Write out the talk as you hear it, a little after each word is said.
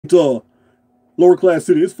lower class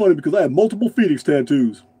city. It's funny because I have multiple Phoenix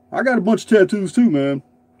tattoos. I got a bunch of tattoos too, man.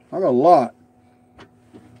 I got a lot.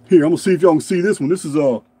 Here, I'm gonna see if y'all can see this one. This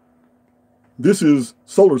is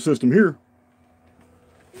solar system here.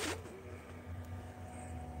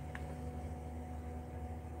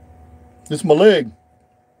 This is my leg.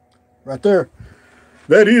 Right there.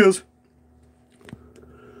 That is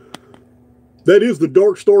the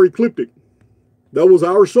dark star Ecliptic. That was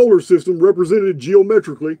our solar system represented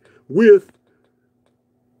geometrically with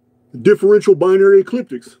differential binary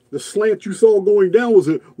ecliptics. The slant you saw going down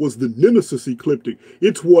was the Nemesis ecliptic.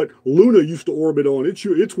 It's what Luna used to orbit on.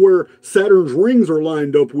 It's where Saturn's rings are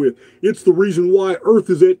lined up with. It's the reason why Earth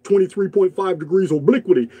is at 23.5 degrees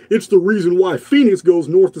obliquity. It's the reason why Phoenix goes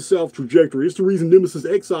north to south trajectory. It's the reason Nemesis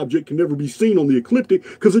X object can never be seen on the ecliptic,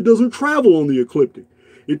 because it doesn't travel on the ecliptic.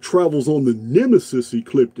 It travels on the Nemesis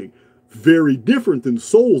ecliptic. Very different than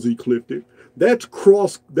Sol's ecliptic. This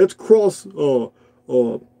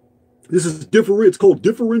is different. It's called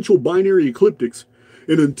differential binary ecliptics.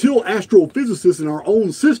 And until astrophysicists in our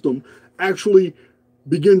own system actually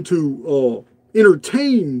begin to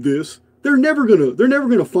entertain this, they're never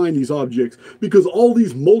gonna find these objects, because all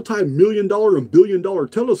these multi-million-dollar and billion-dollar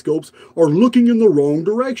telescopes are looking in the wrong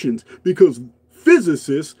directions, because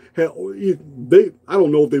physicists I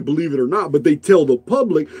don't know if they believe it or not, but they tell the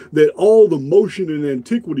public that all the motion and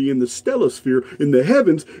antiquity in the stellosphere, in the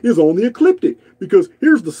heavens, is on the ecliptic. Because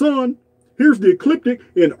here's the sun, here's the ecliptic,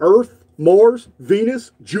 and Earth, Mars,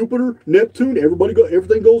 Venus, Jupiter, Neptune,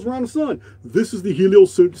 everything goes around the sun. This is the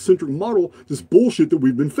heliocentric model, this bullshit that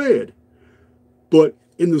we've been fed. But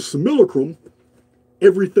in the simulacrum,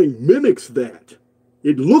 everything mimics that.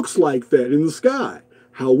 It looks like that in the sky.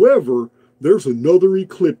 However, there's another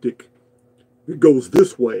ecliptic. It goes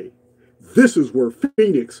this way. This is where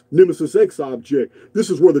Phoenix, Nemesis X object, this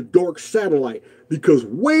is where the dark satellite, because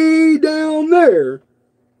way down there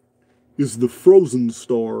is the frozen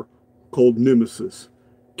star called Nemesis.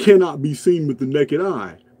 Cannot be seen with the naked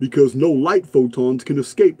eye, because no light photons can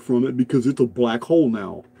escape from it, because it's a black hole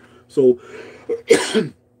now. So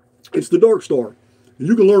it's the dark star.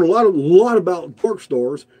 You can learn a lot about dark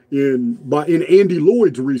stars in Andy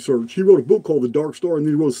Lloyd's research. He wrote a book called The Dark Star, and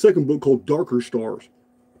then he wrote a second book called Darker Stars.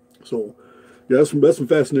 So, yeah, that's some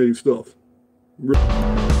fascinating stuff.